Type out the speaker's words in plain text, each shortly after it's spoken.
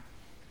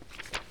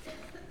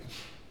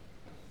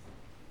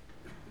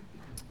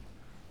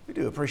We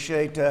do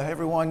appreciate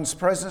everyone's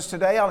presence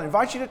today. I'll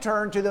invite you to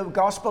turn to the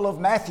Gospel of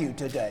Matthew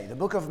today, the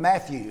book of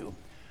Matthew,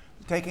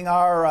 taking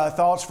our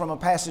thoughts from a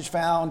passage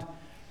found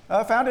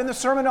in the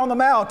Sermon on the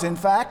Mount, in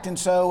fact, and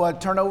so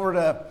turn over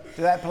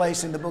to that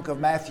place in the book of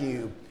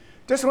Matthew.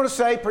 Just want to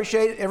say,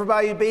 appreciate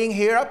everybody being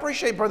here. I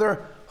appreciate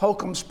Brother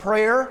Holcomb's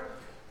prayer,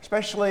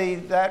 especially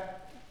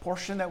that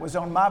portion that was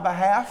on my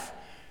behalf,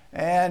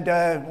 and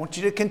I want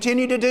you to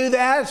continue to do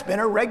that. It's been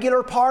a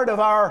regular part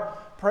of our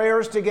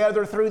prayers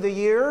together through the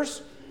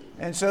years.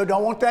 And so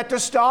don't want that to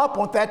stop,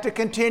 want that to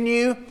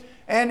continue.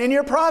 And in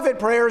your private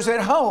prayers at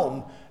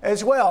home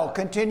as well,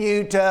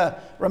 continue to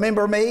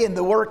remember me and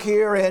the work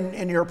here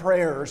in your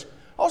prayers.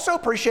 Also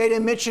appreciate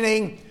him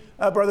mentioning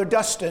Brother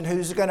Dustin,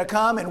 who's going to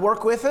come and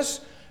work with us.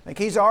 I think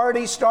he's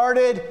already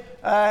started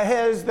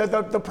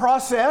the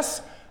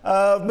process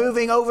of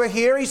moving over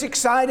here. He's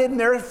excited and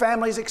their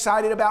family's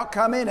excited about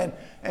coming,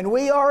 and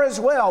we are as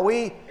well.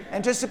 We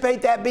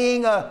anticipate that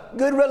being a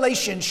good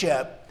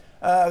relationship,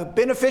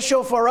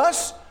 beneficial for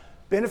us,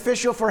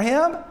 beneficial for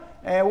him,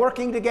 and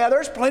working together.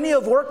 There's plenty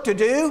of work to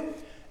do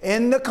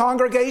in the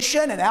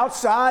congregation and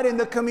outside in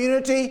the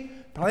community.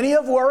 Plenty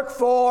of work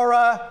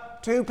for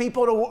two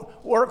people to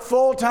work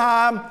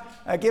full-time,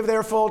 give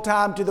their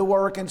full-time to the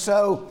work. And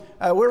so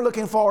we're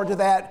looking forward to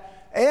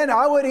that. And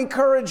I would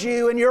encourage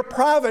you in your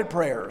private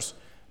prayers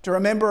to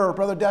remember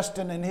Brother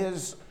Dustin and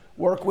his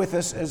work with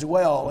us as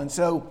well. And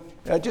so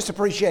just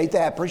appreciate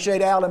that.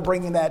 Appreciate Alan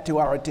bringing that to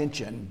our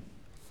attention.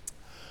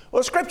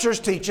 Well, Scriptures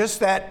teach us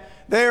that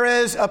there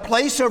is a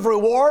place of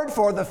reward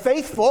for the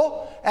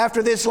faithful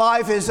after this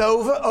life is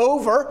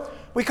over.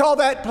 We call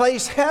that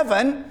place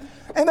heaven.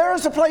 And there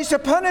is a place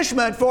of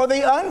punishment for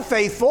the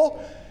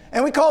unfaithful,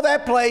 and we call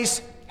that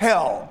place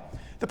hell.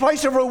 The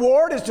place of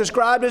reward is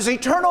described as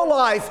eternal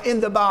life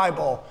in the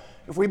Bible.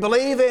 If we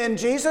believe in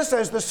Jesus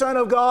as the Son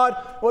of God,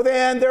 well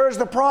then there is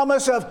the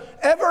promise of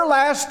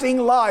everlasting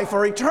life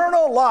or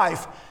eternal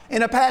life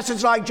in a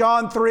passage like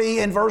John 3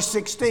 and verse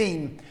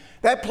 16.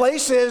 That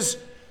place is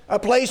a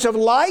place of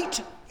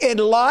light and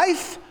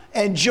life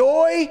and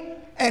joy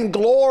and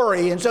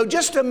glory. And so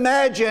just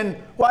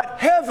imagine what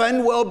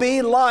heaven will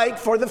be like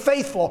for the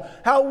faithful.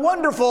 How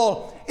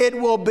wonderful it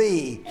will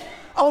be.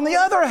 On the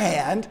other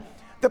hand,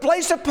 the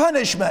place of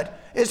punishment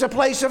is a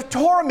place of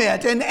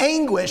torment and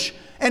anguish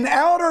and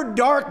outer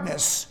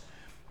darkness.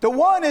 The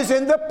one is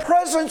in the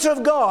presence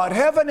of God.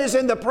 Heaven is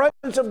in the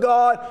presence of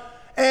God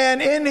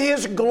and in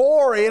His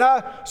glory. And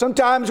I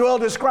sometimes will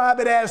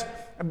describe it as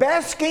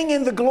basking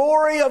in the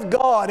glory of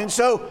God. And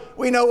so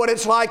we know what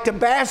it's like to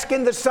bask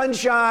in the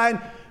sunshine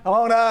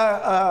on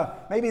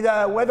maybe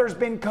the weather's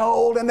been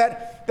cold and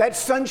that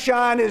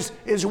sunshine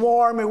is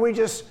warm, and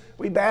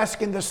we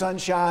bask in the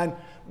sunshine.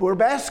 We're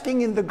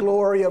basking in the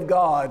glory of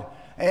God.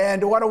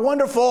 And what a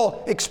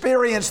wonderful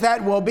experience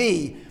that will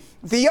be.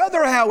 The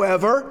other,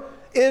 however,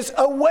 is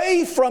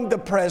away from the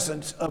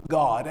presence of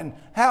God, and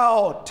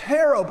how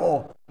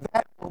terrible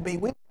that will be.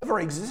 We've never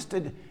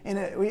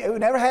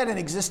had an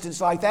existence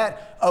like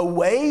that,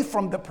 away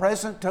from the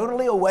present,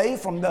 totally away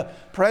from the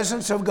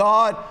presence of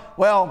God.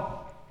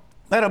 Well,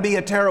 that'll be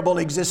a terrible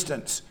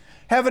existence.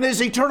 Heaven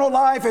is eternal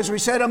life, as we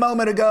said a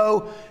moment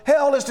ago.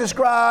 Hell is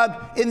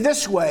described in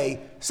this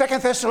way. 2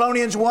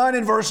 Thessalonians 1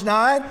 and verse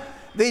 9,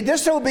 the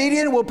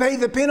disobedient will pay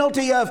the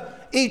penalty of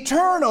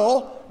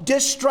eternal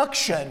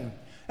destruction.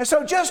 And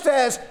so just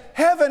as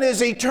heaven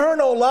is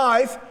eternal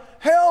life,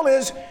 hell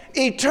is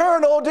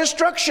eternal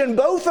destruction.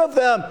 Both of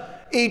them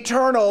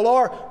eternal,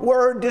 or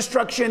word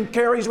destruction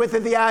carries with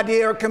it the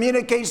idea or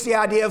communicates the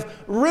idea of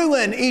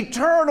ruin,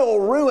 eternal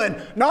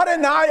ruin. Not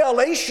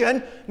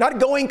annihilation, not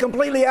going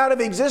completely out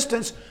of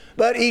existence,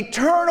 but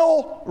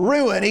eternal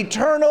ruin,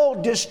 eternal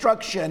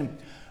destruction.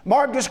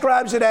 Mark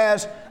describes it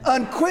as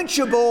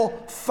unquenchable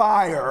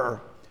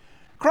fire.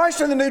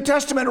 Christ and the New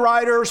Testament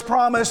writers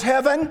promise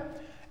heaven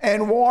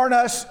and warn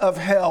us of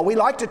hell. We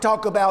like to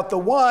talk about the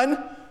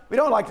one. We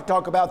don't like to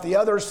talk about the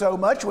other so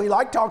much. We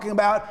like talking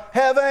about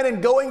heaven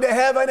and going to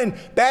heaven and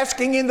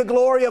basking in the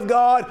glory of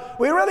God.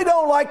 We really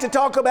don't like to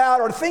talk about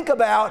or think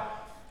about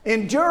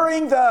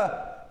enduring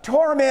the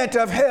torment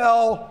of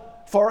hell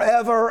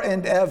forever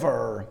and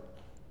ever.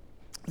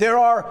 There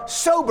are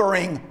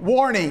sobering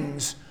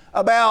warnings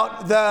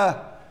about the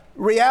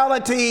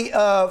reality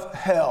of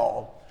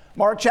hell.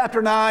 Mark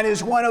chapter 9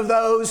 is one of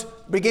those,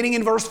 beginning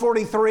in verse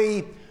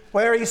 43,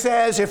 where he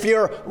says, if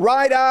your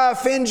right eye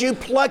offends you,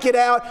 pluck it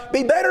out.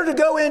 Be better to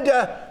go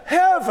into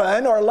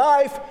heaven or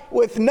life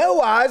with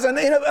no eyes and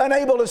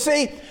unable to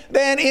see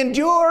than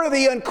endure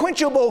the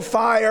unquenchable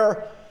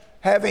fire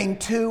having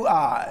two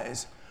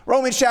eyes.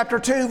 Romans chapter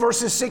 2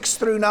 verses 6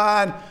 through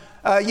 9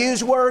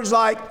 use words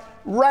like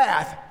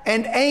wrath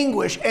and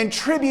anguish and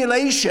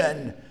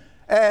tribulation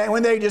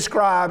when they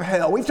describe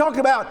hell. We've talked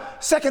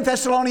about 2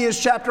 Thessalonians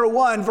chapter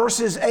 1,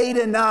 verses 8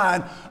 and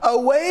 9.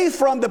 Away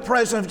from the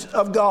presence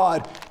of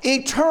God,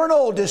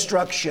 eternal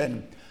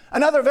destruction.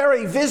 Another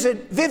very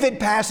vivid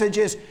passage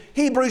is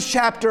Hebrews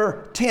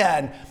chapter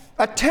 10.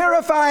 A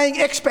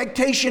terrifying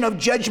expectation of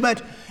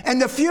judgment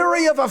and the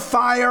fury of a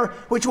fire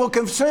which will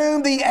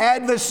consume the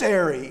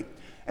adversary.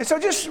 And so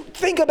just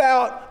think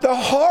about the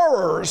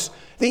horrors,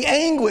 the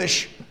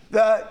anguish,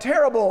 the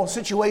terrible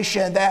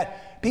situation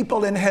that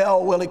people in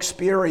hell will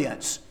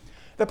experience.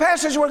 The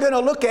passage we're going to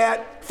look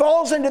at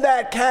falls into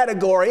that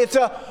category. It's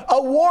a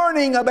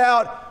warning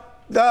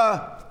about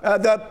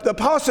the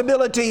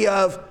possibility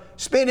of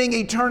spending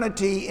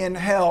eternity in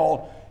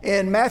hell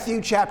in Matthew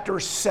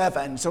chapter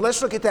 7. So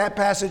let's look at that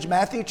passage,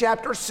 Matthew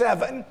chapter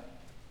 7.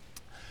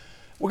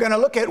 We're going to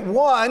look at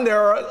one.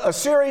 There are a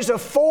series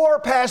of 4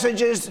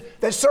 passages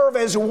that serve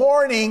as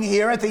warning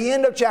here at the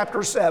end of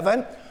chapter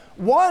 7.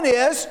 One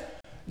is,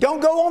 don't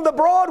go on the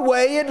broad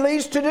way, it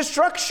leads to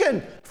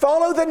destruction.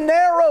 Follow the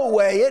narrow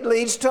way, it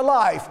leads to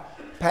life.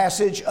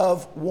 Passage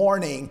of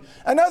warning.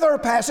 Another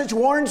passage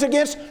warns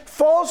against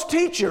false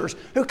teachers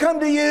who come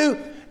to you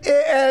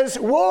as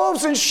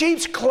wolves in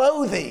sheep's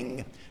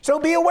clothing. So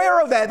be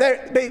aware of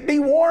that. Be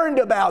warned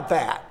about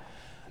that.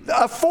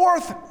 A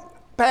fourth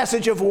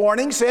passage of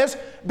warning says,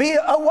 be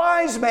a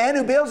wise man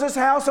who builds his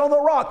house on the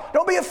rock.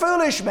 Don't be a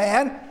foolish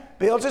man,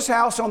 builds his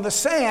house on the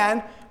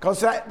sand,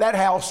 because that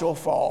house will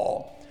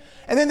fall.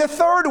 And then the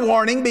third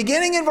warning,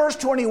 beginning in verse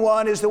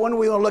 21, is the one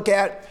we will look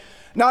at.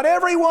 Not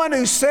everyone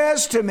who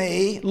says to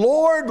me,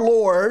 Lord,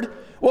 Lord,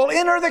 will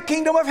enter the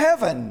kingdom of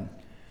heaven,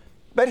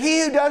 but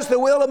he who does the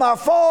will of my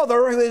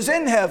Father who is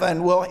in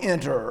heaven will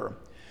enter.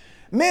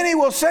 Many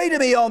will say to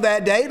me on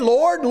that day,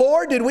 Lord,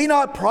 Lord, did we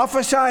not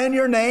prophesy in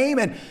your name,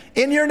 and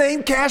in your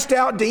name cast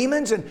out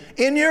demons, and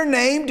in your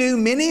name do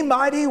many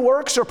mighty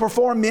works or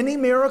perform many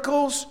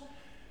miracles?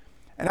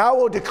 And I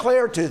will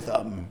declare to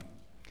them,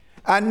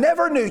 I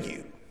never knew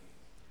you.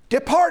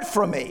 Depart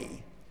from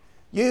me,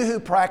 you who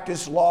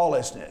practice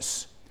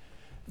lawlessness.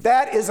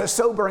 That is a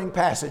sobering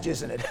passage,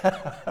 isn't it?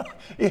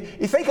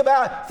 You think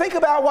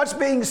about what's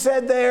being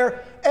said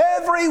there.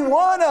 Every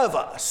one of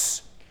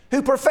us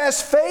who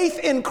profess faith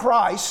in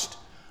Christ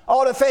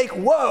ought to think,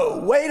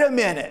 whoa, wait a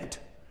minute.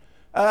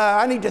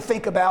 I need to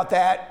think about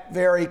that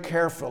very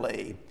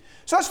carefully.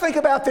 So let's think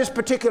about this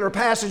particular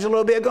passage a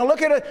little bit. Going to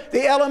look at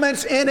the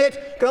elements in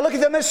it. Going to look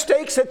at the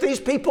mistakes that these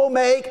people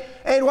make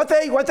and what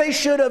they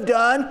should have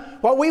done,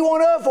 what we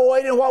want to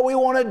avoid and what we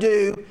want to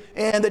do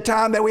in the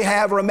time that we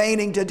have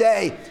remaining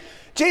today.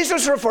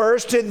 Jesus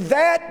refers to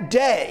that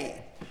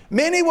day.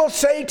 Many will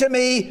say to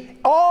me,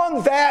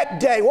 on that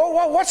day.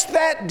 Well, what's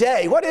that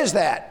day? What is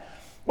that?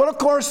 Well, of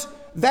course,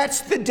 that's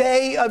the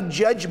day of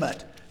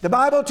judgment. The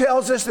Bible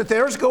tells us that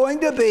there's going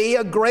to be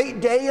a great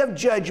day of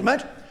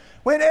judgment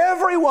when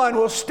everyone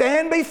will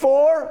stand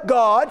before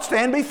God,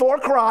 stand before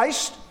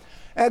Christ,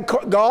 and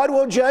God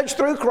will judge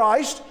through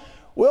Christ.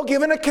 We'll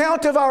give an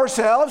account of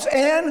ourselves,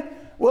 and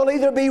we'll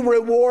either be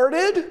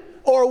rewarded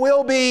or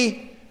we'll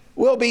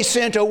be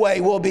sent away,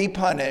 we'll be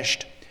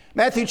punished.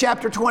 Matthew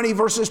chapter 20,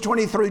 verses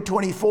 20 through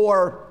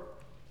 24,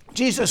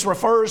 Jesus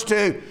refers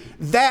to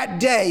that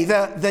day,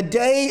 the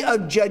day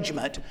of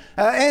judgment,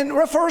 and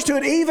refers to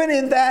it even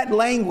in that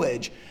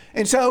language.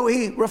 And so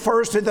he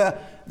refers to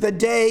the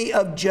day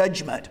of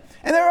judgment.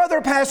 And there are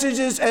other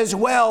passages as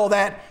well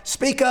that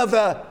speak of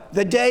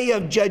the day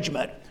of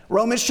judgment.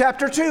 Romans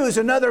chapter 2 is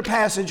another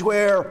passage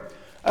where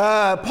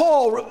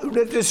Paul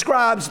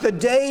describes the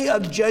day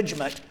of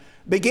judgment,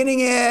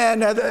 beginning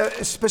in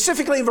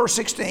specifically in verse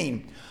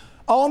 16.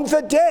 On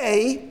the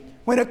day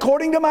when,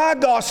 according to my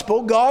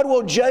gospel, God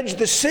will judge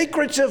the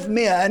secrets of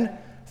men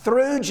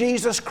through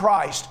Jesus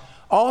Christ.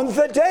 On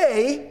the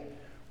day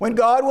when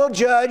God will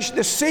judge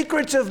the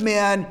secrets of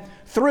men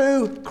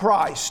through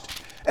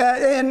Christ.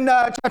 In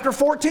chapter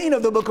 14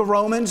 of the book of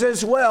Romans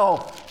as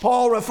well,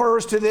 Paul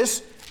refers to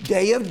this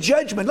day of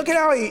judgment. Look at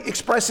how he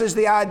expresses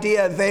the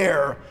idea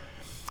there.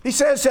 He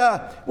says,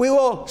 we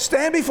will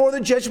stand before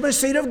the judgment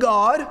seat of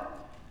God,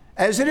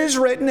 as it is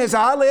written, as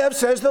I live,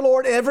 says the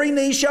Lord, every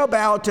knee shall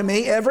bow to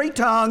me, every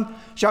tongue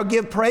shall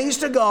give praise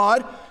to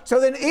God. So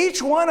then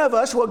each one of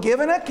us will give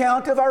an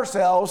account of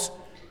ourselves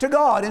to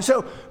God. And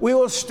so we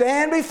will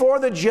stand before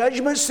the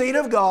judgment seat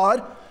of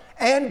God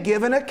and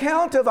give an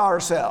account of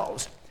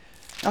ourselves.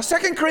 Now,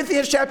 2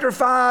 Corinthians chapter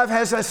 5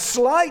 has a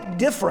slight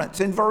difference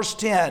in verse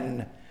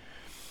 10.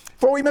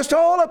 For we must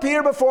all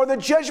appear before the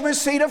judgment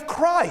seat of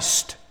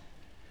Christ,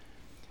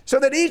 so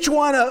that each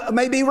one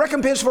may be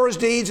recompensed for his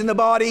deeds in the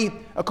body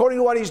according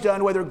to what he's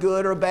done, whether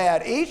good or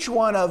bad. Each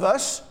one of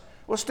us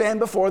will stand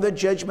before the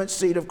judgment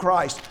seat of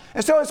Christ.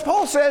 And so as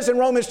Paul says in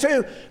Romans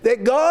 2,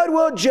 that God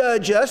will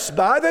judge us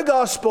by the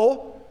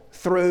gospel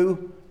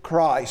through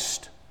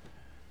Christ.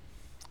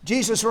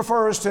 Jesus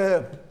refers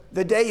to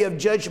the day of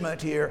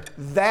judgment here,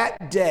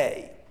 that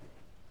day.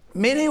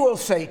 Many will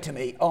say to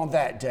me on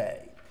that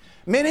day.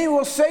 Many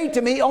will say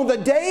to me on the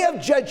day of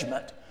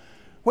judgment,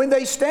 when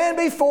they stand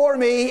before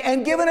me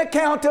and give an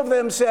account of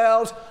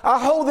themselves,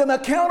 I hold them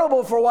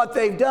accountable for what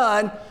they've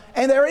done,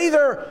 and they're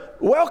either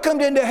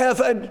welcomed into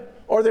heaven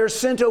or they're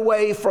sent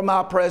away from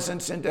my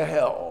presence into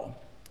hell.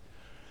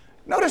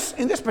 Notice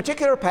in this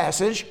particular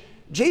passage,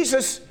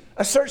 Jesus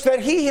asserts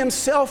that he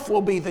himself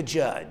will be the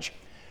judge.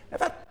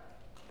 Now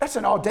that's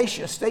an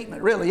audacious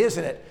statement, really,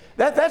 isn't it?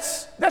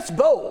 That's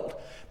bold.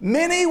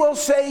 Many will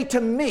say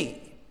to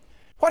me.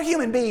 What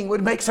human being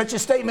would make such a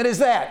statement as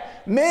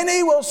that?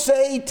 Many will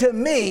say to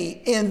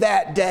me in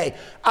that day,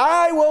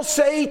 I will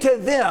say to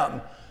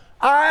them,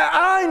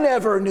 I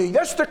never knew you.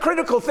 That's the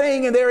critical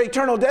thing in their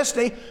eternal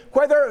destiny,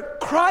 whether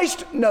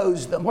Christ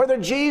knows them, whether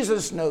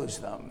Jesus knows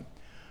them.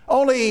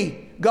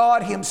 Only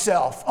God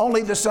Himself,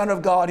 only the Son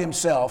of God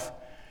Himself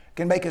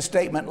can make a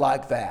statement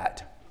like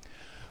that.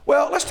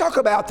 Well, let's talk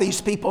about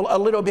these people a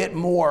little bit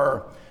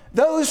more.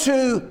 Those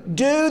who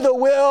do the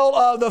will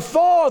of the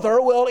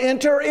Father will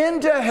enter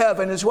into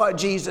heaven, is what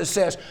Jesus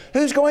says.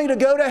 Who's going to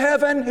go to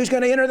heaven? Who's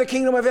going to enter the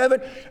kingdom of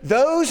heaven?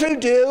 Those who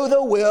do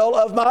the will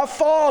of my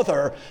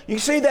Father. You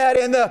see that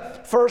in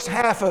the first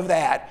half of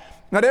that.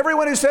 Not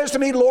everyone who says to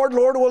me, Lord,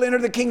 Lord, will enter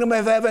the kingdom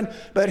of heaven,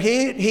 but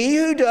he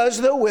who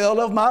does the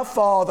will of my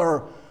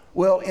Father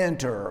will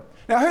enter.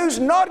 Now, who's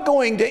not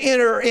going to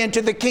enter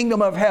into the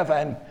kingdom of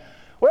heaven?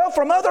 Well,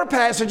 from other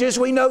passages,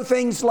 we know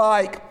things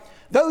like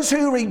those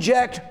who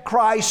reject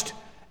Christ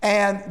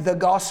and the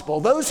gospel.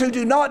 Those who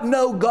do not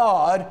know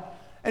God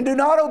and do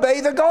not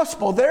obey the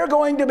gospel, they're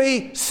going to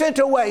be sent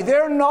away.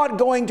 They're not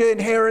going to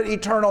inherit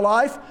eternal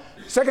life.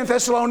 2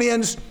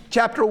 Thessalonians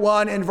chapter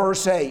 1 and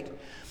verse 8.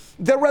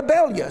 The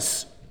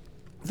rebellious,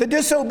 the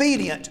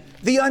disobedient,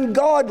 the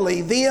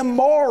ungodly, the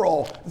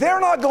immoral, they're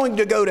not going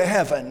to go to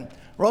heaven.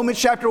 Romans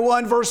chapter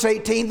 1 verse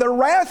 18, the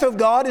wrath of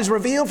God is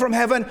revealed from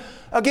heaven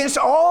against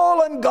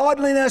all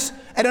ungodliness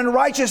and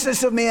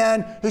unrighteousness of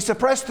men who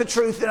suppress the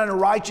truth in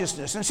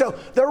unrighteousness. And so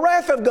the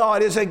wrath of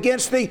God is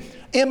against the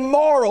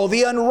immoral,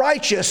 the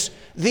unrighteous,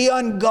 the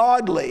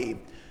ungodly.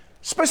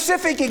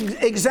 Specific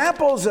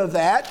examples of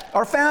that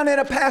are found in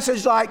a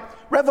passage like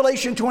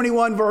Revelation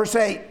 21 verse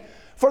 8.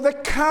 For the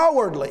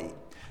cowardly,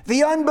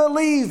 the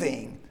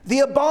unbelieving, the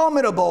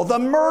abominable, the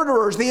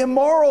murderers, the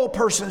immoral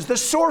persons, the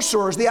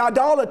sorcerers, the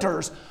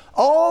idolaters,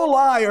 all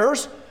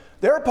liars,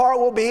 their part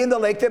will be in the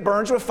lake that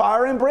burns with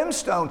fire and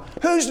brimstone.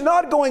 Who's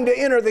not going to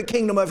enter the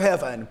kingdom of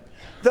heaven?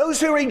 Those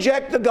who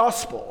reject the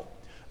gospel,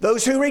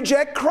 those who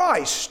reject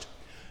Christ,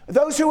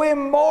 those who are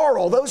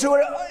immoral, those who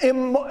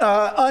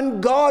are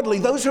ungodly,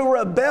 those who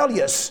are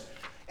rebellious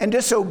and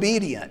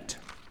disobedient.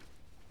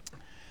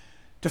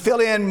 To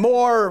fill in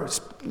more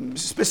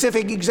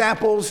specific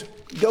examples,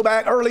 go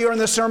back earlier in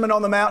the Sermon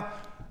on the Mount.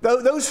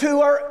 Those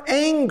who are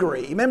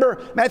angry.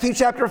 Remember Matthew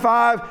chapter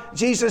 5,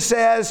 Jesus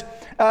says,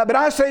 but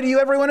I say to you,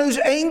 everyone who's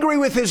angry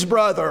with his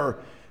brother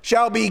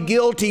shall be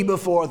guilty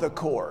before the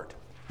court.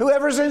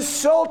 Whoever's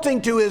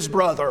insulting to his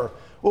brother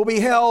will be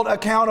held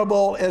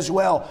accountable as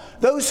well.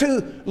 Those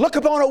who look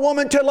upon a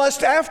woman to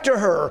lust after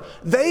her,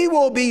 they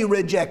will be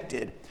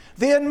rejected.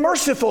 The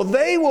unmerciful,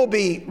 they will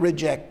be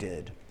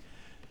rejected.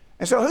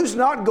 And so who's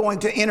not going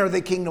to enter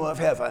the kingdom of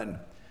heaven?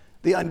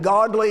 The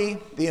ungodly,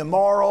 the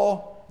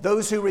immoral,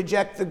 those who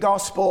reject the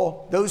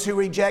gospel, those who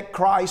reject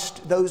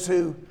Christ, those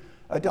who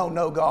don't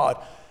know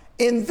God.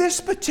 In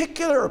this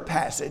particular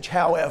passage,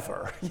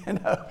 however,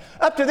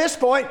 up to this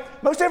point,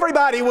 most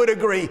everybody would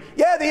agree,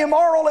 yeah, the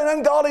immoral and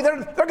ungodly,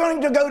 they're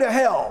going to go to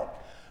hell.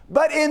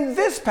 But in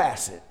this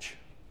passage,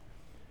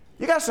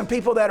 you got some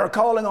people that are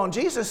calling on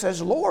Jesus as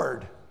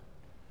Lord.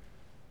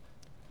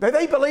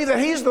 They believe that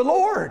He's the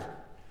Lord.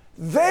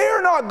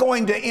 They're not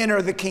going to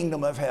enter the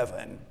kingdom of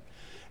heaven.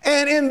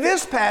 And in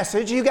this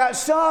passage, you got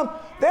some,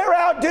 they're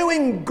out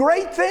doing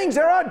great things.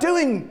 They're out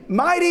doing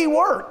mighty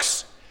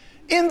works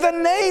in the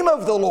name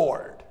of the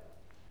Lord.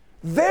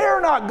 They're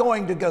not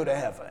going to go to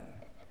heaven.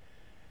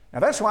 Now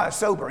that's why it's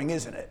sobering,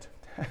 isn't it?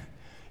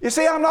 You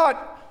see,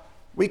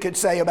 we could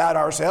say about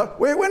ourselves,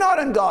 we're not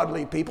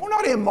ungodly people, we're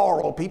not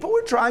immoral people.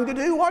 We're trying to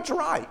do what's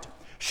right.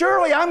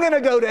 Surely I'm going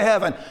to go to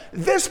heaven.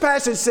 This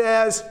passage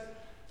says,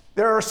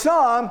 there are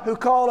some who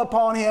call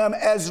upon Him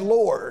as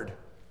Lord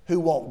who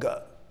won't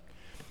go.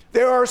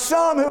 There are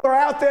some who are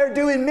out there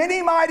doing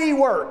many mighty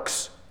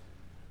works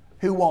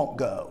who won't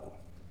go.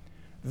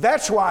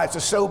 That's why it's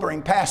a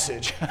sobering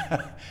passage.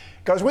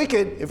 Because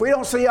if we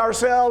don't see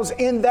ourselves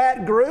in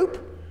that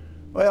group,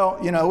 well,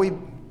 we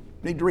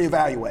need to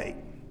reevaluate.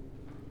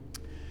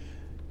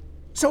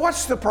 So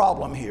what's the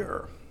problem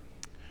here?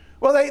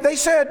 Well, they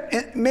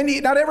said,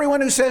 not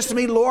everyone who says to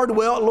me, Lord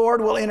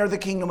will enter the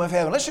kingdom of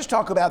heaven. Let's just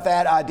talk about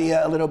that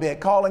idea a little bit,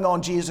 calling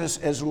on Jesus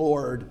as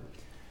Lord.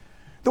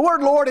 The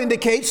word Lord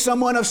indicates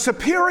someone of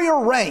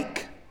superior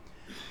rank.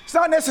 It's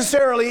not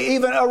necessarily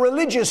even a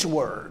religious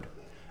word.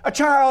 A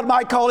child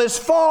might call his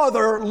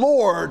father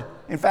Lord.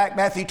 In fact,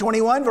 Matthew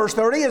 21 verse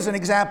 30 is an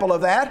example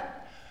of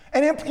that.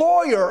 An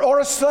employer or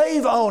a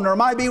slave owner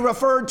might be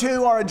referred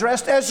to or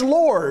addressed as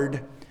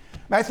Lord.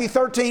 Matthew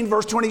 13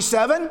 verse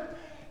 27,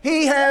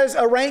 he has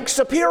a rank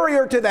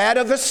superior to that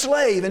of the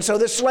slave. And so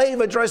the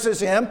slave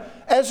addresses him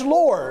as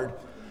Lord.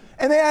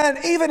 And then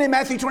even in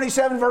Matthew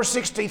 27 verse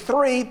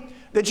 63,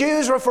 the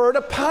Jews refer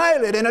to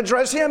Pilate and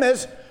address him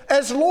as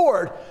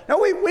Lord. Now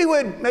we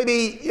would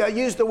maybe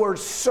use the word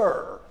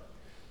sir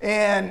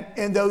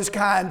in those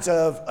kinds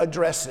of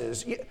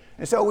addresses.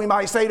 And so we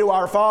might say to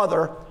our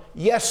father,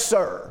 yes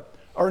sir,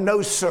 or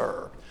no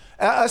sir.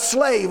 A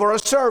slave or a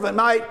servant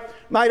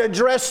might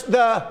address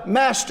the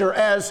master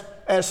as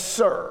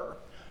sir.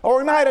 Or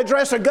we might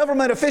address a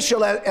government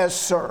official as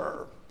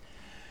sir.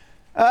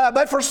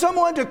 But for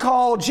someone to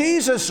call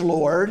Jesus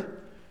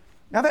Lord,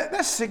 now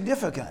that's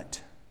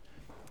significant.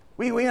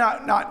 We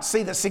not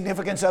see the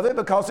significance of it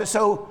because it's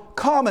so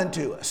common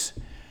to us.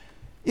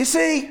 You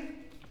see,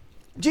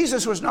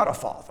 Jesus was not a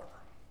father.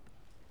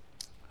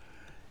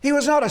 He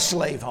was not a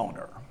slave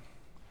owner.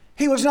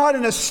 He was not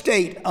an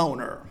estate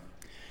owner.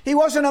 He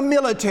wasn't a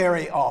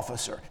military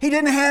officer. He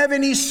didn't have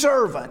any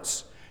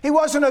servants. He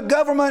wasn't a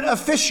government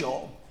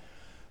official.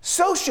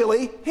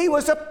 Socially, he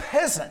was a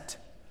peasant.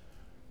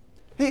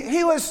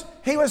 He was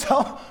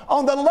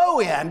on the low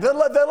end,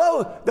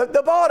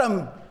 the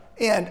bottom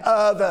end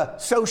of the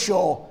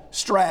social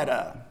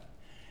strata.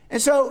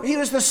 And so he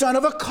was the son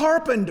of a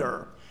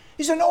carpenter.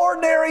 He's an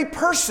ordinary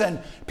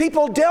person.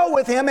 People dealt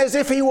with him as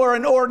if he were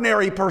an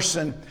ordinary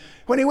person.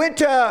 When he went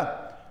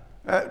to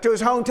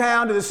his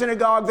hometown, to the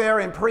synagogue there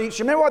and preached,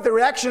 you remember what the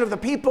reaction of the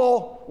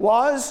people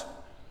was?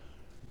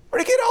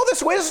 Where'd he get all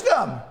this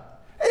wisdom?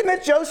 Isn't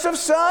it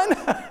Joseph's son?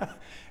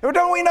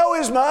 Don't we know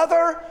his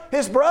mother,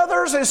 his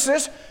brothers, his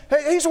sisters?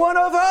 He's one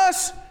of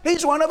us.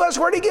 He's one of us.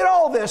 Where'd he get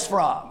all this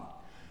from?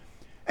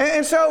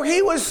 And so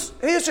he was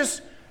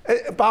just,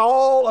 by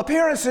all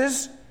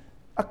appearances,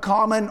 a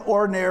common,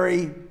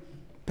 ordinary,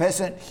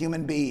 peasant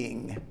human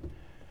being.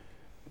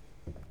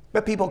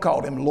 But people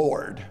called him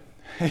Lord.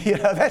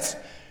 That's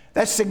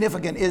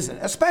significant, isn't it?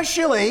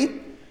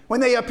 Especially when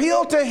they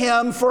appeal to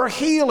him for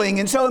healing.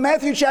 And so in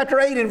Matthew chapter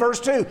 8 and verse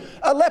 2,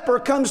 a leper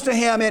comes to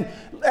him and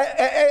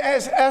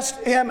asks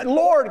him,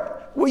 Lord,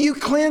 will you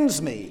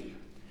cleanse me?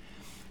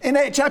 In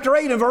chapter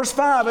 8 and verse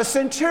 5, a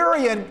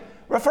centurion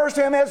refers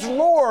to him as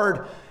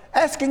Lord,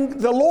 asking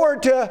the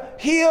Lord to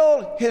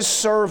heal his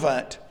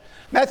servant.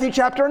 Matthew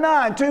chapter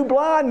 9, 2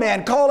 blind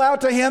men call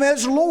out to him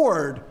as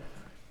Lord.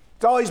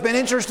 It's always been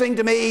interesting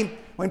to me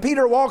when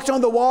Peter walks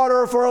on the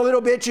water for a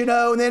little bit,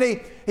 and then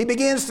he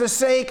begins to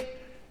sink.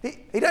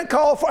 He doesn't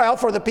call out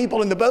for the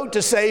people in the boat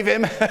to save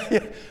him.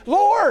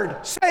 Lord,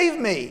 save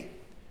me.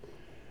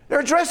 They're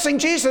addressing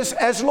Jesus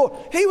as Lord.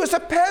 He was a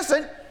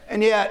peasant,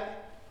 and yet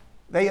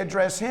they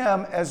address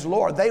him as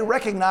Lord. They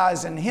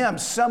recognize in him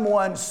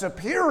someone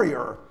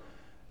superior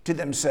to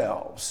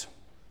themselves.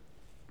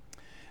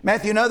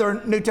 Matthew and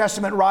other New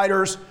Testament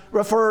writers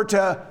refer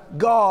to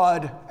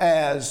God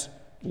as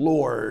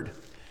Lord.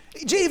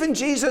 Even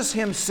Jesus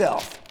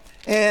himself.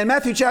 In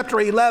Matthew chapter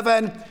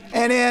 11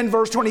 and in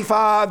verse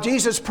 25,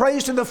 Jesus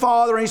prays to the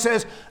Father and he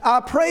says,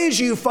 I praise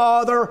you,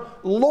 Father,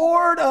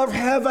 Lord of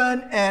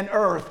heaven and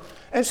earth.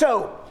 And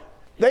so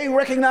they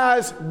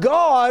recognize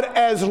God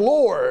as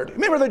Lord.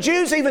 Remember, the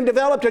Jews even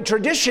developed a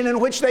tradition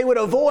in which they would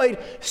avoid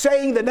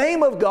saying the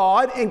name of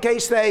God in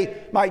case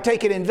they might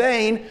take it in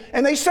vain,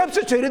 and they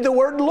substituted the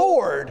word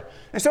Lord.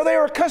 And so they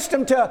were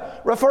accustomed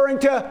to referring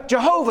to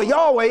Jehovah,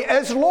 Yahweh,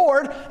 as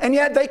Lord, and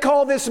yet they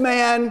call this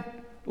man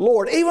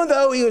Lord. Even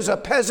though he was a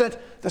peasant,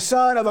 the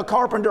son of a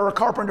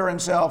carpenter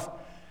himself,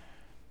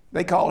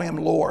 they call him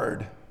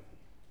Lord.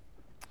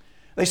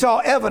 They saw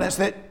evidence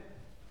that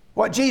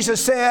what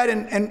Jesus said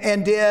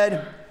and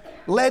did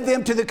led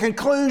them to the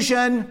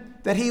conclusion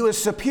that he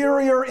was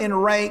superior in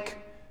rank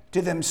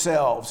to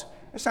themselves.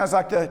 It sounds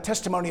like the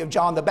testimony of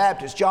John the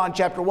Baptist. John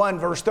chapter 1,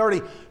 verse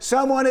 30.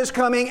 Someone is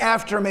coming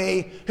after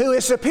me who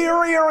is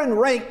superior in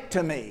rank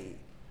to me.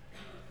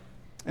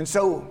 And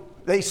so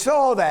they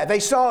saw that. They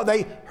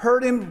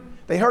heard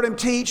him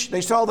teach.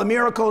 They saw the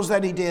miracles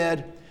that he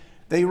did.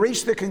 They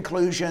reached the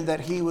conclusion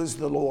that he was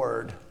the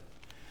Lord.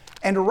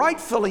 And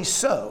rightfully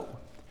so.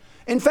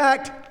 In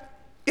fact,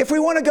 if we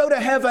want to go to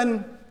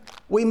heaven,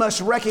 we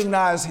must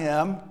recognize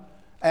him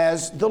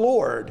as the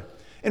Lord.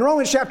 In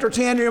Romans chapter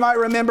 10, you might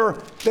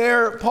remember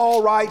there,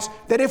 Paul writes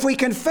that if we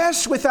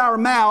confess with our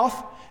mouth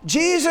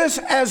Jesus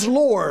as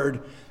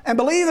Lord and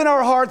believe in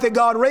our heart that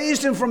God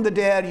raised him from the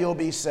dead, you'll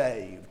be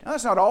saved. Now,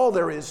 that's not all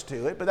there is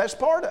to it, but that's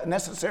a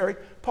necessary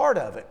part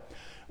of it.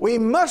 We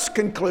must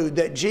conclude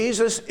that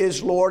Jesus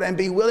is Lord and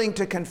be willing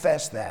to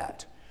confess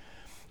that.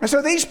 And so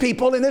these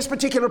people in this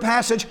particular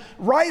passage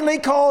rightly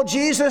call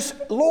Jesus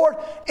Lord.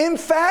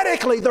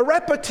 Emphatically, the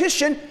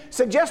repetition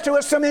suggests to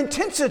us some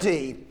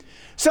intensity,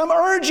 some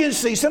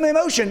urgency, some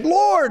emotion.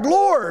 Lord,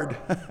 Lord.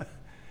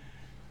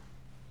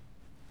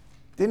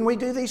 Didn't we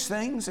do these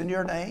things in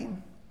your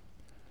name?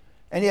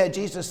 And yet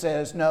Jesus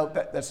says, no,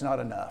 that's not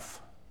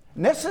enough.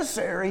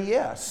 Necessary,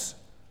 yes.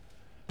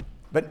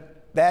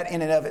 But that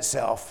in and of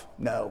itself,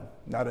 no,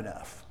 not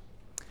enough.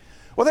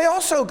 Well, they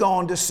also go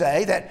on to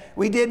say that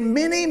we did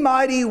many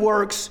mighty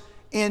works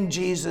in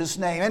Jesus'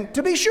 name. And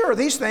to be sure,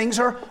 these things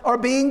are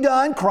being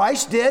done.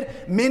 Christ did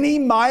many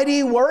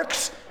mighty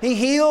works. He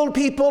healed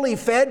people. He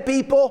fed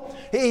people.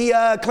 He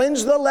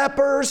cleansed the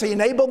lepers. He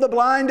enabled the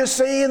blind to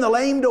see and the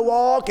lame to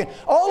walk and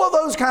all of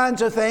those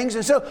kinds of things.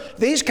 And so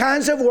these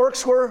kinds of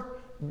works were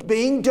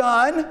being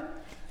done.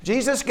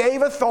 Jesus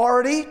gave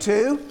authority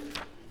to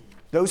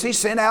those he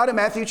sent out in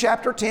Matthew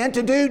chapter 10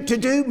 to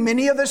do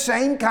many of the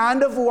same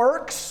kind of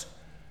works.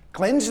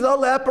 Cleanse the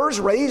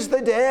lepers, raise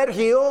the dead,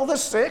 heal the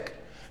sick.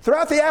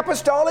 Throughout the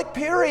apostolic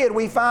period,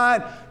 we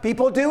find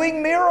people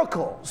doing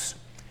miracles.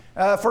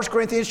 1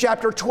 Corinthians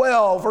chapter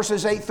 12,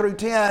 verses 8 through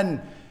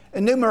 10,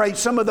 enumerates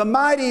some of the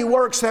mighty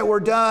works that were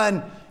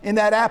done in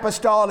that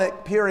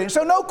apostolic period.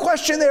 So no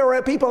question there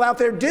were people out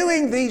there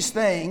doing these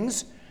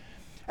things.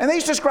 And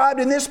these described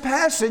in this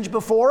passage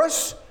before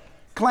us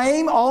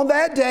claim on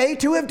that day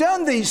to have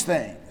done these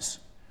things.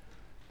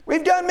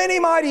 We've done many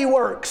mighty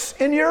works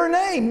in your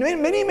name,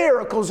 many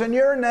miracles in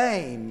your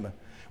name.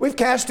 We've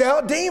cast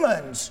out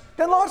demons,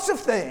 done lots of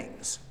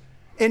things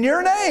in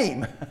your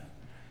name.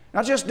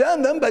 Not just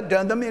done them, but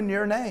done them in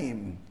your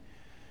name.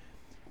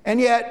 And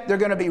yet they're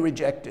going to be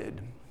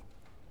rejected.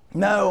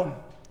 No,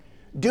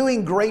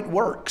 doing great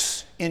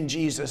works in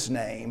Jesus'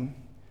 name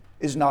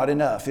is not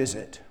enough, is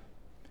it?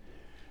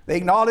 They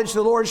acknowledge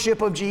the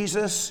lordship of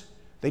Jesus.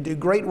 They do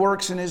great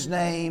works in His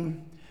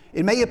name.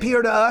 It may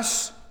appear to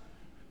us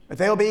that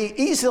they'll be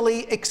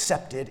easily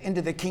accepted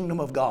into the kingdom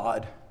of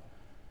God,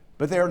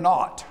 but they're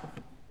not.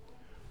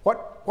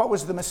 What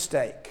was the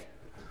mistake?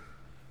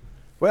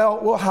 Well,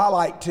 we'll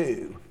highlight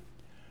two.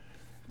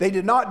 They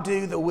did not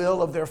do the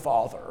will of their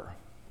Father.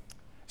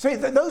 See,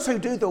 those who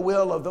do the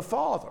will of the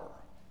Father,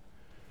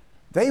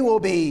 they will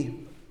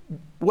be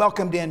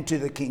welcomed into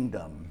the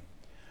kingdom.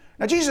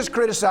 Now, Jesus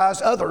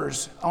criticized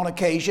others on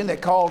occasion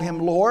that called Him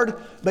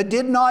Lord, but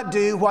did not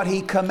do what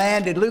He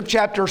commanded. Luke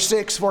chapter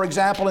 6, for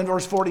example, in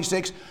verse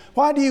 46,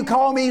 why do you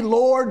call me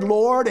Lord,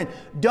 Lord, and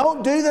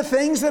don't do the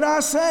things that I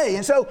say?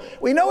 And so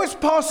we know it's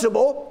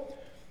possible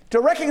to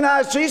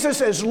recognize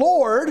Jesus as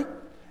Lord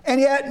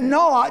and yet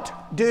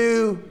not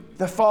do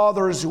the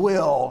Father's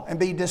will and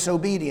be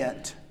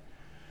disobedient.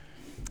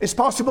 It's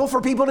possible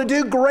for people to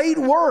do great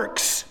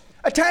works,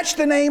 attach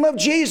the name of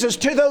Jesus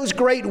to those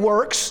great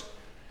works,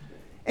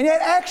 and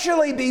yet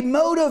actually be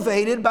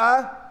motivated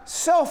by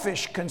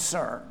selfish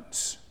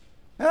concerns.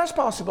 Now, that's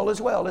possible as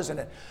well, isn't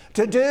it?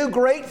 To do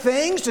great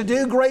things, to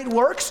do great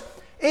works,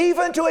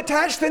 even to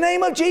attach the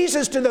name of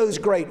Jesus to those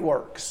great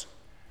works.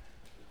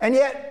 And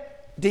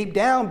yet, deep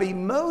down, be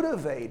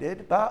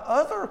motivated by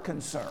other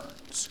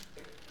concerns.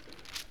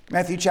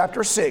 Matthew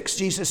chapter 6,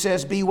 Jesus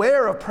says,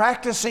 beware of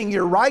practicing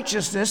your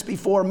righteousness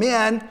before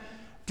men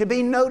to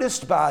be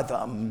noticed by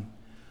them.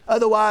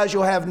 Otherwise,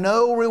 you'll have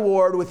no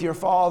reward with your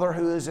Father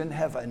who is in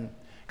heaven.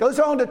 Goes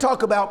on to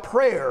talk about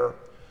prayer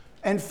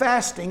and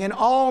fasting and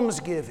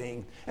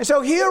almsgiving. And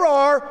so here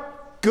are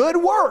good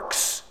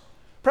works,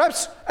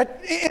 perhaps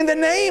in the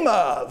name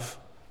of,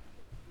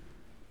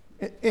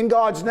 in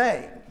God's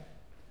name.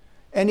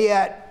 And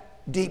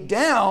yet, deep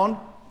down,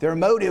 their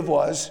motive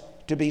was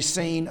to be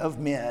seen of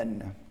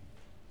men.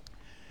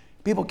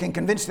 People can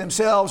convince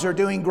themselves they're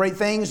doing great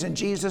things in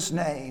Jesus'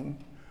 name,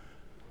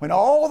 when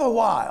all the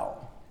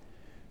while,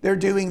 they're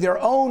doing their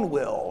own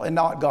will and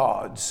not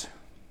God's.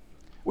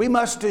 We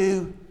must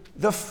do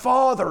the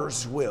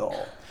Father's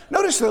will.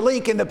 Notice the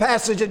link in the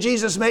passage that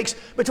Jesus makes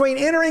between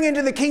entering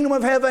into the kingdom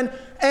of heaven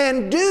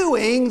and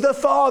doing the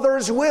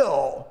Father's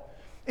will.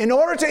 In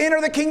order to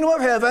enter the kingdom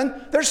of heaven,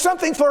 there's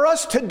something for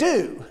us to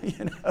do.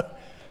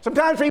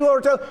 Sometimes people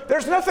are told,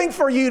 there's nothing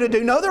for you to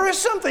do. No, there is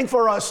something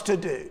for us to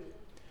do.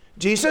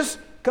 Jesus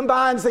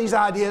combines these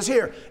ideas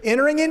here.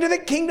 Entering into the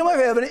kingdom of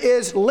heaven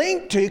is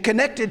linked to,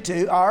 connected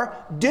to our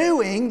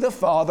doing the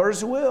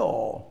Father's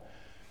will.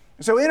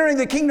 So entering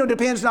the kingdom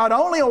depends not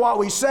only on what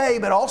we say,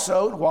 but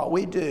also what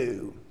we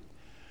do.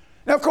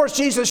 Now, of course,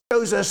 Jesus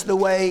shows us the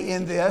way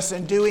in this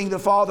and doing the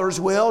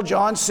Father's will.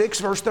 John 6,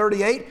 verse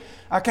 38,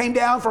 I came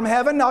down from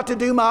heaven not to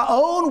do my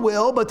own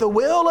will, but the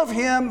will of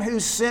Him who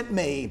sent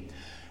me.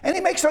 And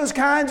He makes those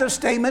kinds of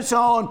statements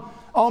on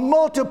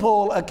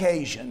multiple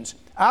occasions.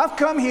 I've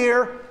come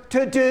here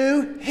to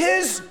do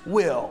His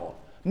will.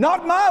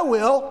 Not my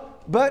will,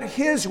 but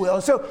His will.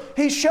 So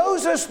He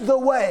shows us the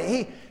way.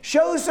 He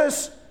shows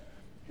us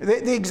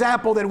the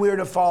example that we're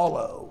to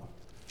follow.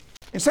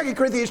 In 2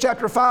 Corinthians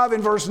chapter 5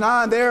 and verse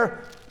 9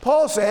 there,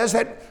 Paul says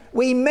that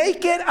we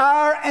make it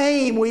our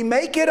aim, we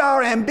make it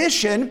our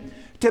ambition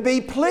to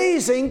be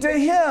pleasing to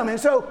Him. And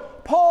so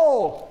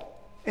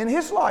Paul, in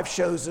his life,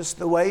 shows us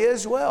the way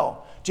as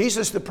well.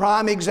 Jesus, the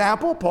prime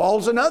example.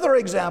 Paul's another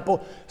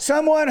example.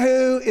 Someone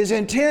who is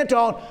intent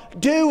on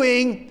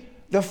doing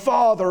the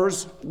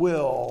Father's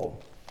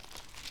will.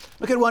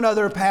 Look at one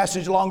other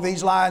passage along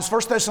these lines.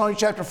 1 Thessalonians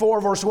chapter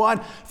 4, verse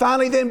 1.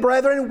 Finally then,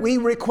 brethren, we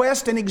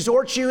request and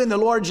exhort you in the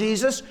Lord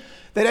Jesus,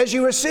 that as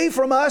you receive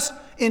from us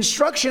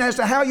instruction as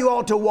to how you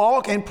ought to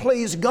walk and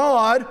please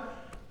God,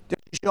 that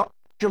you shall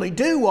actually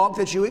do walk,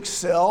 that you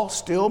excel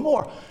still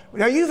more.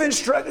 Now you've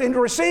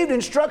received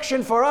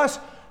instruction for us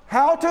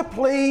how to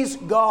please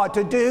God,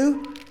 to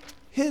do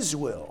His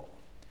will.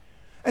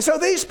 And so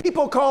these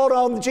people called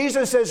on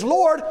Jesus as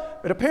Lord,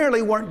 but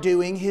apparently weren't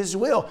doing His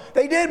will.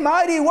 They did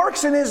mighty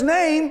works in His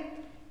name,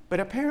 but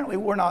apparently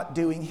were not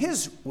doing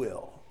His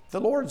will, the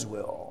Lord's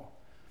will.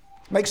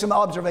 Make some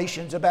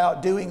observations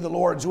about doing the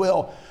Lord's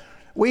will.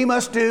 We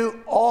must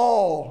do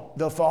all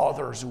the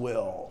Father's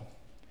will.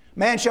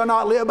 Man shall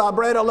not live by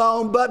bread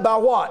alone, but by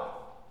what?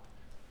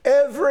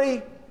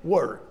 Every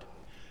word.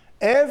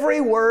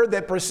 Every word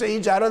that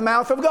proceeds out of the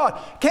mouth of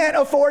God. Can't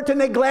afford to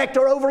neglect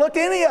or overlook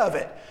any of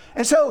it.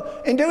 And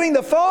so, in doing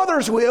the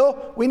Father's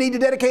will, we need to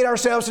dedicate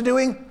ourselves to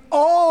doing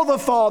all the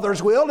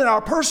Father's will in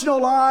our personal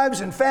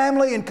lives and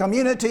family and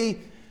community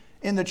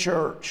in the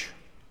church.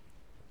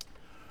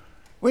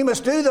 We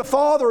must do the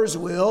Father's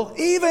will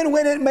even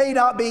when it may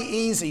not be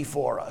easy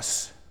for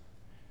us.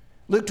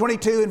 Luke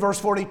 22 and verse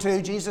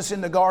 42, Jesus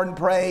in the garden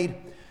prayed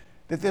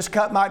that this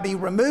cup might be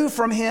removed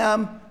from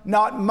him.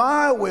 Not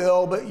my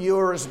will, but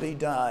yours be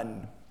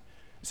done.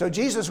 So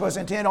Jesus was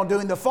intent on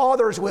doing the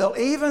Father's will,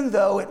 even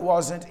though it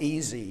wasn't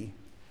easy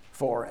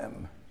for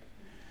him.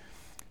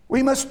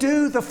 We must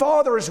do the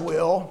Father's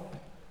will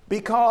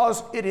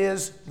because it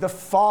is the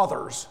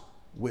Father's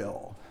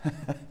will.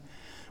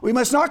 We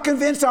must not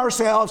convince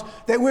ourselves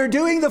that we're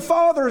doing the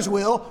Father's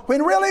will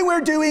when really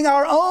we're doing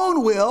our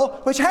own will,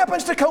 which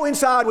happens to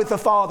coincide with the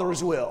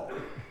Father's will.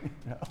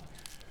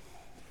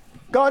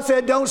 God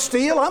said, don't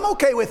steal. I'm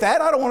okay with that.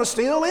 I don't want to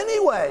steal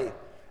anyway.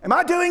 Am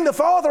I doing the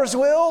Father's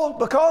will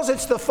because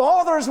it's the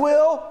Father's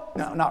will?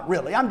 No, not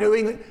really.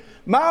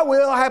 My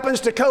will happens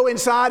to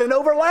coincide and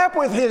overlap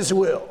with His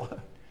will.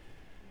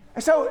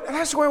 And so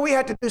that's where we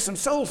have to do some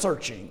soul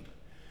searching.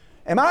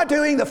 Am I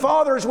doing the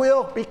Father's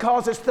will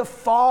because it's the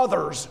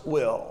Father's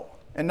will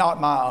and not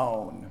my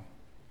own?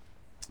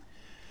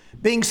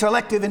 Being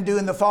selective in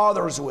doing the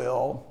Father's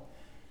will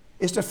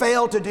is to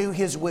fail to do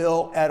His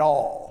will at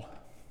all.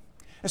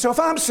 And so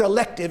if I'm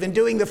selective in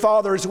doing the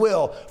Father's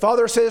will,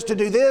 Father says to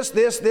do this,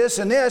 this, this,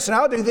 and this, and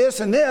I'll do this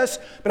and this,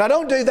 but I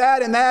don't do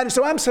that and that, and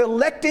so I'm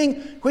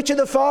selecting which of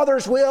the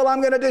Father's will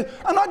I'm going to do.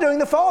 I'm not doing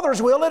the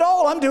Father's will at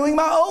all. I'm doing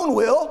my own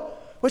will,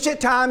 which at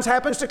times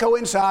happens to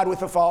coincide with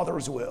the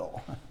Father's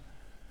will.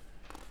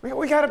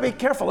 We got to be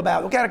careful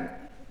about it. We got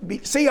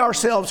to see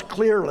ourselves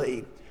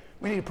clearly.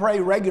 We need to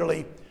pray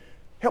regularly.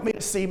 Help me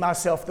to see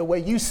myself the way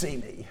you see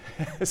me,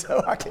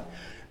 so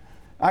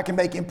I can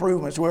make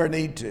improvements where I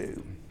need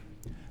to.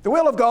 The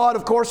will of God,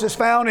 of course, is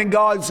found in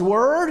God's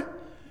Word.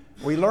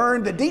 We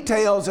learn the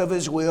details of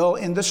His will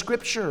in the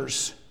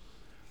Scriptures.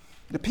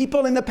 The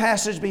people in the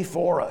passage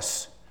before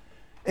us,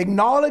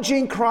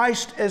 acknowledging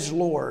Christ as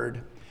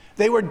Lord,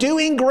 they were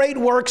doing great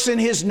works in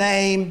His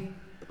name,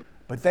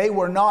 but they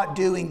were not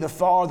doing the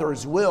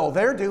Father's will.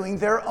 They're doing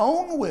their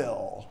own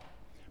will.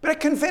 But they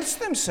convinced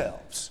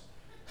themselves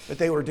that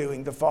they were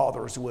doing the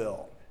Father's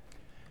will.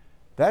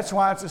 That's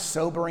why it's a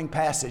sobering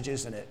passage,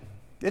 isn't it?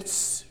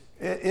 It's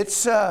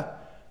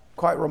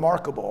quite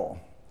remarkable.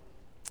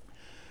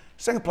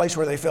 Second place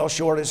where they fell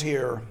short is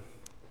here.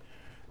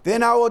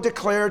 Then I will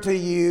declare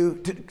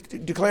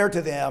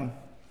to them,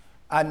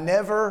 I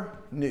never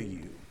knew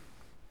you.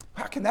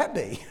 How can that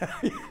be?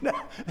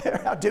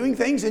 They're out doing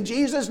things in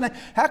Jesus' name.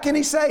 How can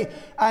He say,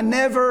 I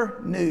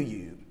never knew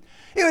you?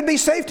 It would be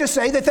safe to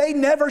say that they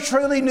never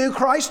truly knew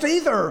Christ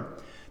either.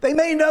 They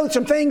may know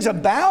some things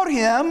about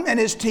Him and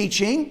His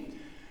teaching,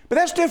 but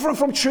that's different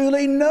from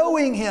truly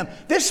knowing Him.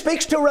 This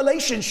speaks to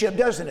relationship,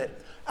 doesn't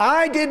it?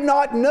 I did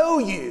not know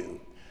you.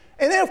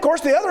 And then, of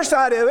course, the other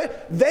side of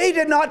it, they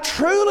did not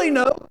truly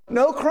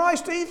know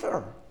Christ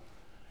either.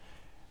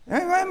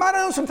 They might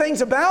know some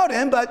things about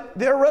Him, but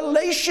their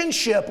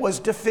relationship was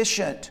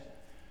deficient.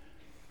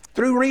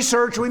 Through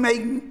research, we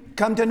may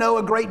come to know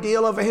a great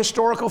deal of a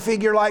historical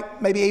figure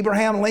like maybe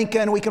Abraham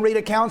Lincoln. We can read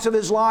accounts of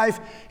his life,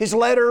 his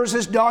letters,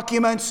 his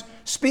documents,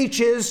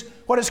 speeches,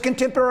 what his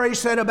contemporaries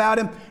said about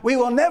him. We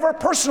will never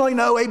personally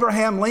know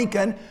Abraham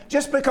Lincoln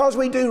just because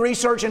we do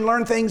research and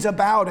learn things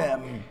about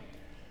him.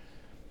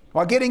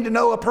 While getting to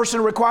know a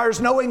person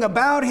requires knowing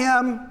about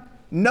him,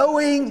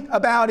 knowing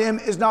about Him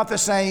is not the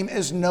same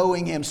as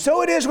knowing Him.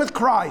 So it is with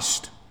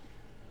Christ.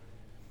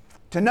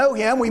 To know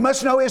Him, we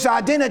must know His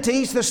identity.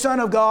 He's the Son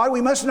of God. We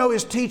must know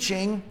His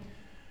teaching.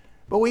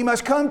 But we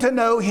must come to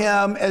know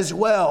Him as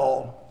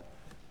well.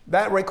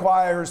 That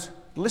requires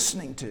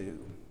listening to,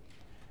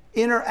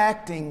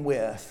 interacting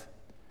with,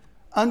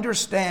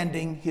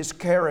 understanding His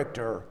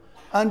character,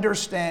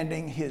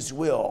 understanding His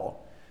will.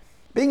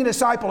 Being a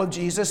disciple of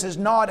Jesus is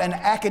not an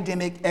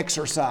academic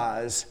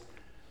exercise.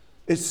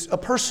 It's a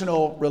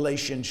personal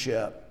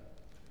relationship.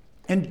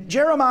 In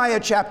Jeremiah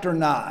chapter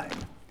 9,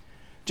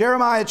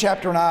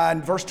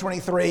 verse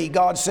 23,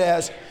 God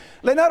says,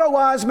 let not a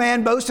wise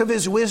man boast of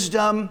his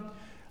wisdom.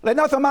 Let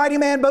not the mighty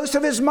man boast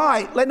of his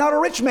might. Let not a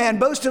rich man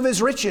boast of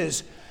his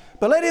riches.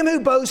 But let him who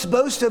boasts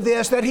boast of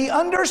this, that he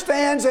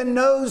understands and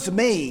knows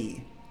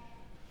me,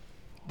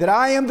 that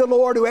I am the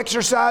Lord who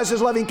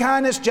exercises loving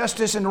kindness,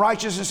 justice, and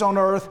righteousness on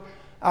earth.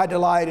 I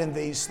delight in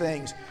these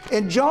things.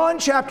 In John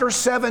chapter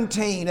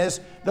 17, as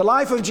the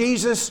life of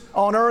Jesus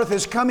on earth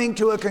is coming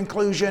to a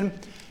conclusion,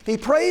 He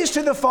prays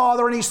to the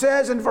Father and He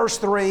says in verse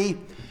 3,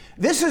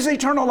 this is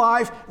eternal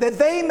life, that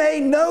they may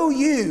know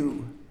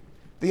you,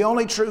 the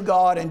only true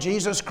God, and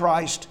Jesus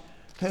Christ,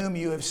 whom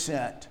you have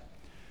sent.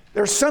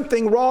 There's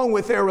something wrong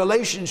with their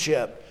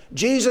relationship.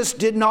 Jesus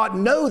did not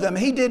know them.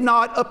 He did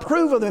not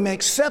approve of them,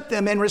 accept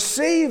them, and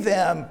receive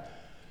them.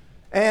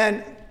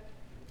 And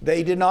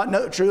they did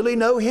not truly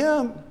know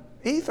Him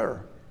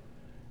either.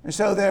 And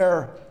so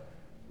their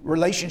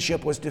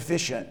relationship was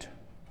deficient.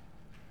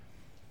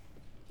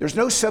 There's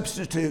no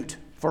substitute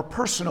for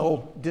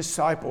personal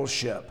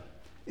discipleship,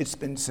 it's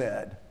been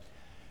said.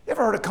 You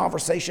ever heard a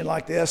conversation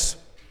like this?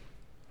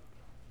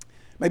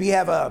 Maybe you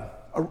have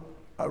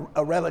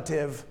a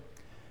relative.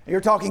 You're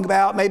talking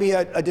about maybe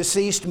a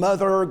deceased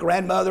mother,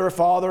 grandmother,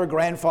 father,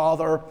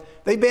 grandfather.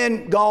 They've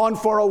been gone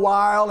for a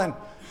while,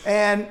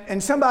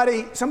 and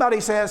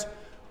somebody says,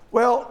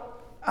 well,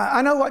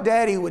 I know what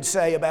Daddy would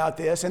say about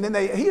this, and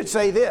then he would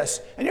say this,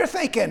 and you're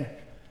thinking,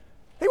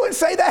 he wouldn't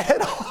say that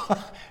at all.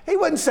 He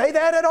wouldn't say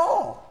that at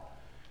all.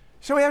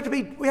 So we have to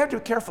be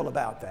careful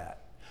about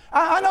that.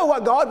 I know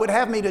what God would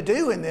have me to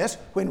do in this,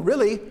 when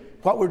really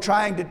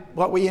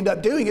what we end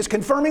up doing is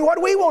confirming what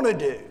we want to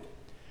do.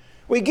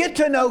 We get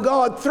to know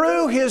God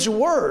through His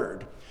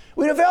Word.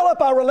 We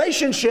develop our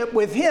relationship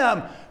with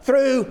Him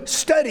through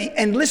study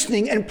and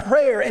listening and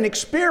prayer and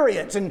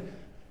experience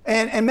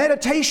and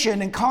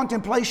meditation and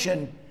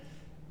contemplation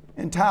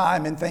and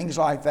time and things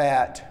like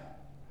that.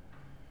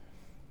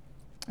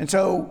 And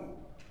so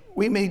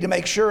we need to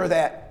make sure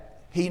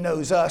that He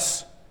knows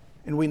us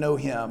and we know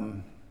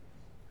Him.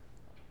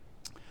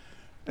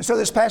 And so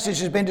this passage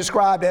has been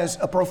described as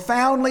a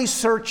profoundly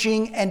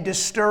searching and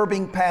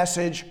disturbing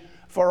passage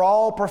for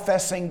all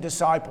professing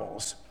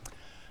disciples.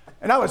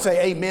 And I would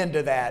say amen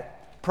to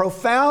that.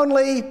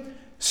 Profoundly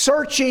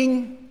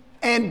searching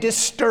and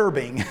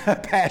disturbing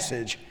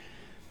passage.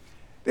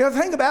 The other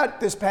thing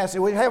about this passage,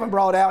 we haven't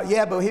brought out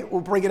yet, but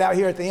we'll bring it out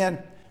here at the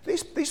end.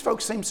 These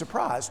folks seem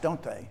surprised,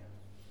 don't they?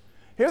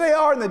 Here they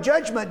are in the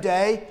judgment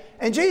day,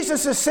 and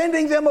Jesus is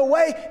sending them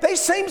away. They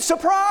seem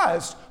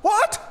surprised.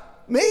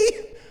 What? Me?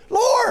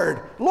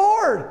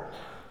 Lord,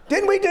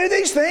 didn't we do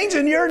these things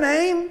in your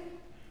name?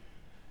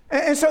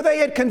 And so they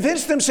had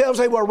convinced themselves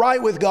they were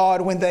right with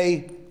God when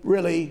they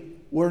really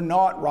were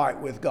not right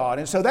with God.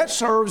 And so that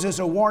serves as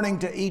a warning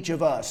to each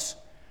of us.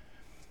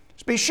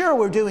 Just be sure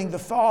we're doing the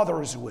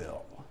Father's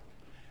will.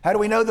 How do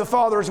we know the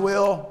Father's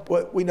will?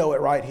 Well, we know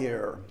it right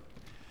here.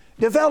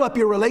 Develop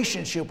your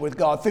relationship with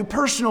God through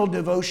personal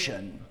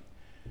devotion.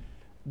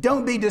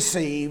 Don't be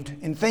deceived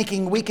in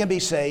thinking we can be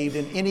saved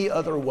in any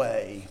other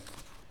way.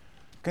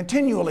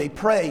 Continually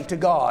pray to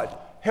God,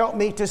 help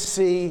me to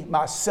see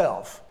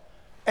myself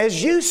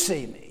as you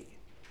see me,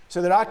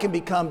 so that I can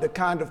become the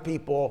kind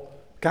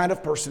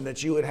of person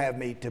that you would have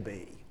me to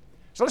be.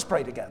 So let's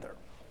pray together.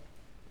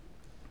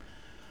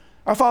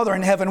 Our Father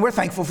in heaven, we're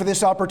thankful for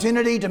this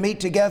opportunity to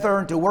meet together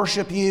and to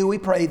worship you. We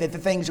pray that the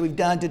things we've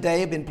done today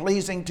have been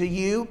pleasing to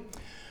you.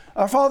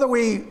 Our Father,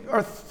 we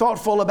are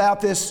thoughtful about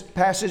this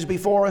passage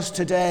before us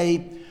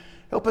today.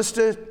 Help us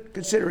to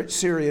consider it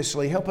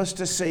seriously. Help us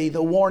to see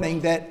the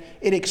warning that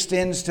it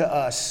extends to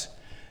us.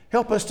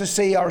 Help us to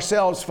see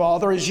ourselves,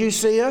 Father, as you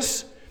see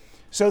us,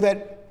 so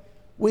that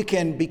we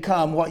can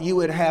become what you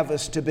would have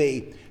us to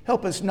be.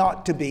 Help us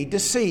not to be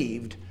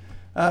deceived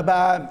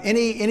by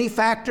any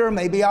factor,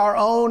 maybe our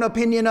own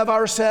opinion of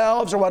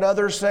ourselves or what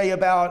others say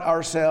about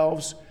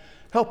ourselves.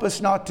 Help us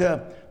not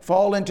to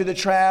fall into the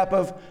trap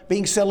of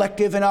being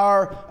selective in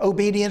our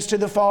obedience to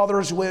the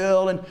Father's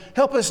will, and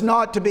help us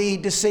not to be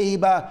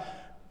deceived by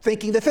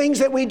thinking the things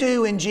that we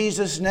do in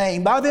Jesus'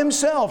 name by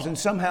themselves and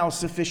somehow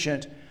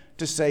sufficient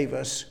to save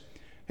us.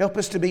 Help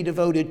us to be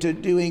devoted to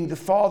doing the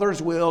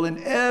Father's will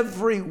in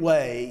every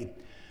way,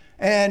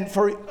 and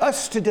for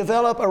us to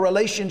develop a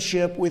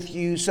relationship with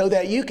you so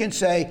that you can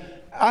say,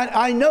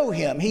 I know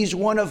him, he's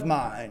one of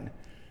mine,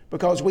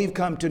 because we've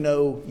come to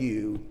know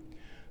you.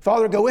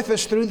 Father, go with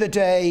us through the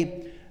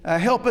day.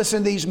 Help us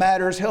in these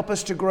matters. Help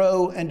us to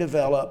grow and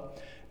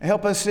develop.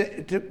 Help us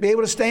to be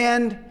able to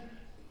stand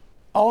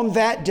on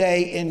that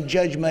day in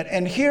judgment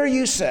and hear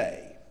you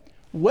say,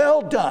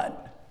 well done,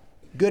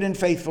 good and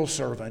faithful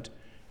servant.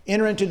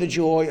 Enter into the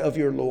joy of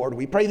your Lord.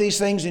 We pray these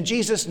things in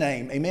Jesus'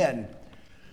 name. Amen.